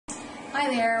Hi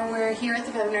there, we're here at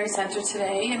the Veterinary Center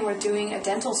today and we're doing a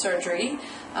dental surgery.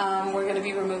 We're going to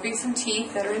be removing some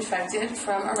teeth that are infected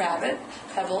from a rabbit,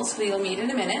 Pebbles, who you'll meet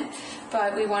in a minute.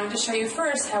 But we wanted to show you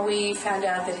first how we found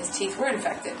out that his teeth were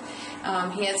infected.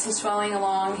 He had some swelling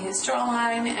along his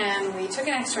jawline and we took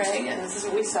an x-ray and this is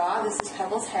what we saw. This is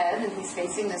Pebbles' head and he's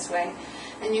facing this way.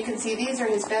 And you can see these are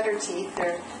his better teeth.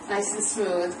 They're nice and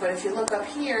smooth, but if you look up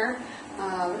here,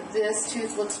 this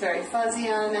tooth looks very fuzzy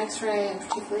on an x-ray, and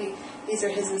particularly these are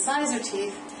his incisor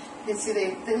teeth. You can see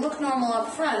they look normal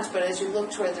up front, but as you look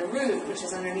toward the root, which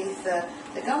is underneath the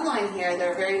gum line here,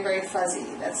 they're very, very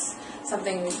fuzzy. That's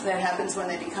something that happens when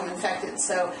they become infected.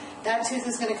 So that tooth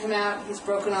is going to come out. He's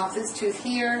broken off this tooth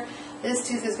here. This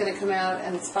tooth is going to come out,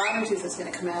 and this bottom tooth is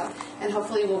going to come out, and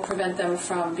hopefully we'll prevent them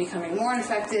from becoming more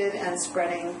infected and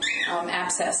spreading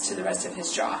abscess to the rest of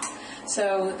his jaw.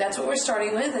 So that's what we're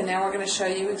starting with, and now we're going to show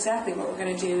you exactly what we're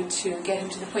going to do to get him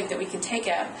to the point that we can take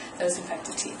out those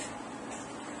infected teeth.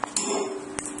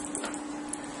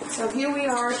 So here we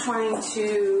are trying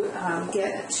to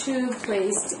get a tube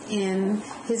placed in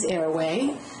his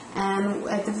airway. And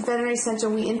at the Veterinary Center,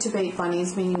 we intubate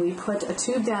bunnies, meaning we put a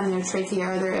tube down their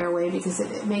trachea or their airway because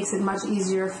it makes it much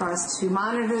easier for us to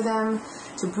monitor them,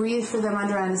 to breathe for them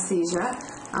under anesthesia.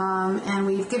 And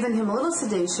we've given him a little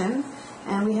sedation,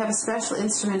 and we have a special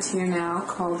instrument here now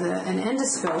called an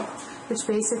endoscope, which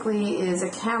basically is a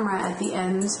camera at the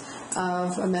end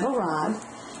of a metal rod.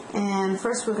 And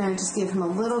first we're going to just give him a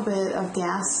little bit of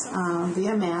gas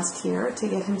via mask here to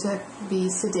get him to be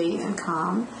sedate and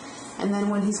calm. And then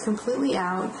when he's completely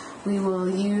out, we will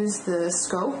use the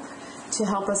scope to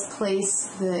help us place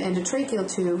the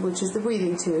endotracheal tube, which is the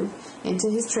breathing tube, into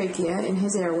his trachea, in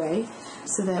his airway,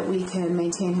 so that we can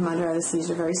maintain him under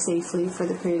anesthesia very safely for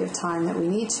the period of time that we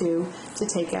need to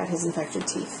take out his infected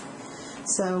teeth.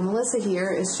 So Melissa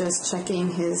here is just checking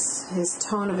his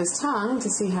tone of his tongue to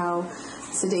see how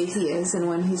sedate he is, and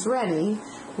when he's ready,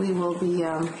 we will be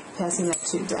passing that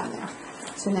tube down there.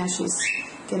 So now she's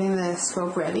getting the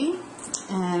scope ready,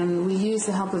 and we use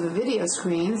the help of the video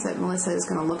screens that Melissa is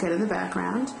going to look at in the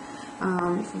background.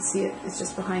 You can see it's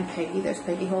just behind Peggy. There's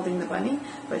Peggy holding the bunny,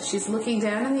 but she's looking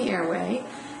down in the airway,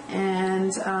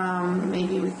 and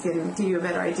maybe we can give you a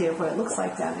better idea of what it looks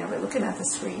like down there by looking at the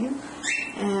screen.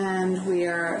 And we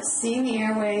are seeing the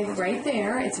airway right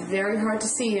there. It's very hard to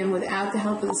see, and without the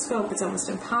help of the scope, it's almost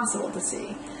impossible to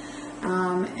see.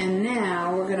 And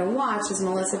now we're going to watch as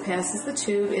Melissa passes the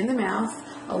tube in the mouth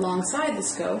alongside the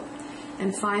scope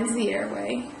and finds the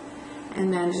airway and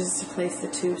manages to place the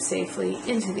tube safely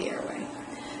into the airway.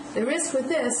 The risk with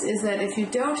this is that if you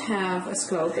don't have a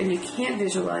scope and you can't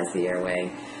visualize the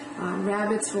airway,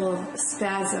 rabbits will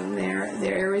spasm, their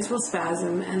airways will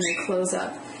spasm and they close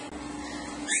up.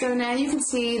 So now you can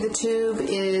see the tube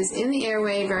is in the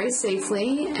airway very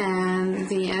safely and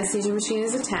the anesthesia machine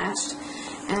is attached.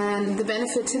 And the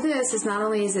benefit to this is not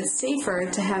only is it safer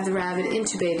to have the rabbit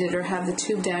intubated or have the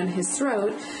tube down his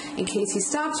throat in case he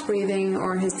stops breathing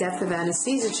or his depth of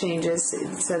anesthesia changes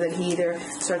so that he either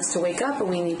starts to wake up and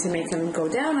we need to make him go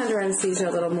down under anesthesia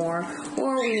a little more,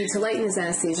 or we need to lighten his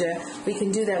anesthesia. We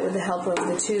can do that with the help of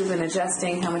the tube and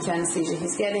adjusting how much anesthesia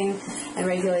he's getting and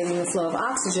regulating the flow of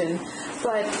oxygen.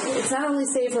 But it's not only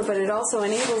safer, but it also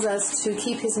enables us to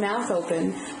keep his mouth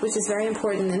open, which is very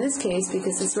important in this case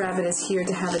because this rabbit is here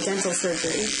to have a dental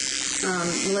surgery.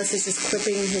 Melissa's just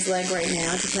clipping his leg right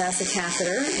now to pass a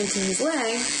catheter into his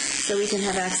leg so we can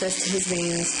have access to his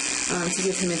veins to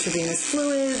give him intravenous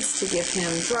fluids, to give him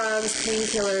drugs,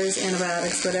 painkillers,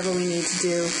 antibiotics, whatever we need to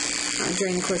do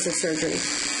during the course of surgery.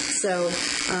 So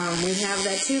we have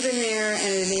that tube in there, and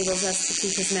it enables us to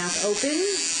keep his mouth open,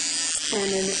 and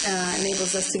it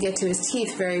enables us to get to his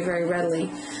teeth very, very readily.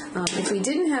 If we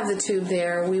didn't have the tube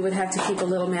there, we would have to keep a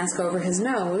little mask over his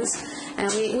nose. And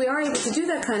we are able to do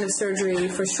that kind of surgery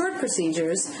for short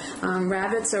procedures.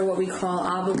 Rabbits are what we call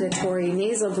obligatory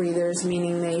nasal breathers,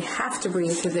 meaning they have to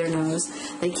breathe through their nose.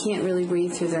 They can't really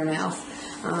breathe through their mouth.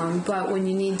 But when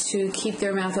you need to keep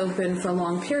their mouth open for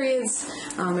long periods,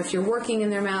 if you're working in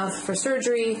their mouth for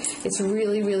surgery, it's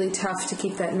really, really tough to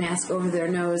keep that mask over their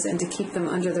nose and to keep them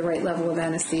under the right level of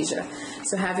anesthesia.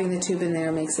 So having the tube in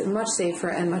there makes it much safer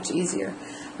and much easier.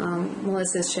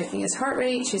 Melissa's checking his heart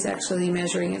rate. She's actually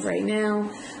measuring it right now.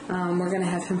 We're going to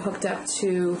have him hooked up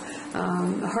to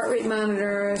a heart rate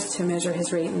monitor to measure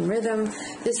his rate and rhythm.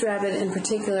 This rabbit in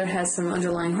particular has some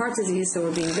underlying heart disease, so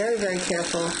we're being very, very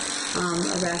careful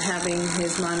about having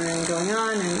his monitoring going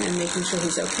on and making sure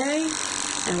he's okay.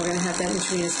 And we're going to have that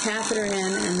intravenous catheter in,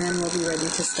 and then we'll be ready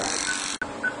to start.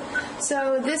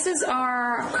 So this is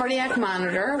our cardiac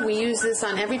monitor. We use this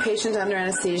on every patient under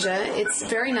anesthesia. It's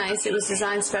very nice. It was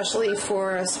designed specially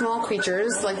for small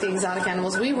creatures like the exotic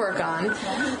animals we work on.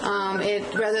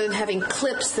 Rather than having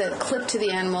clips that clip to the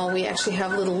animal, we actually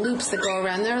have little loops that go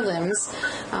around their limbs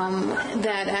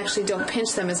that actually don't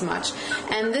pinch them as much.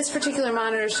 And this particular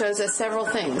monitor shows us several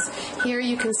things. Here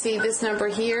you can see this number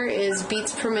here is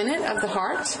beats per minute of the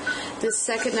heart. This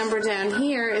second number down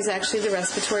here is actually the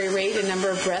respiratory rate and number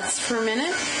of breaths per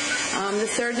minute. The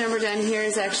third number down here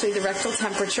is actually the rectal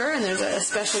temperature, and there's a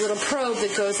special little probe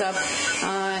that goes up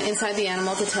inside the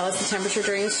animal to tell us the temperature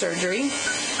during the surgery.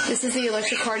 This is the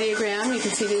electrocardiogram. You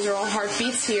can see these are all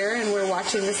heartbeats here, and we're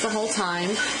watching this the whole time.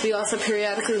 We also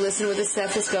periodically listen with a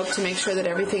stethoscope to make sure that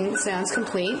everything sounds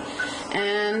complete.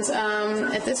 And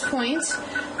at this point,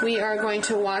 we are going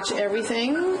to watch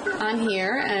everything on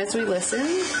here as we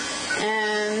listen.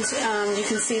 And you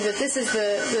can see that this is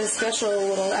the special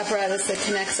little apparatus that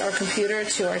connects our computer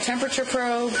to our temperature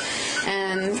probe,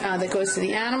 and that goes to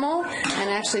the animal and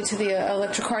actually to the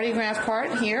electrocardiograph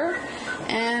part here.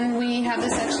 And we have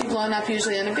this actually blown up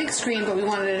usually on a big screen, but we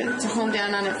wanted to hone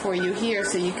down on it for you here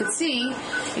so you could see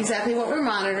exactly what we're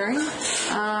monitoring.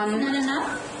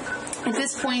 At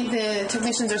this point, the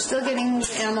technicians are still getting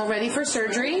the animal ready for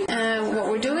surgery, what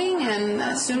we're doing,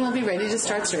 and soon we'll be ready to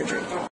start surgery.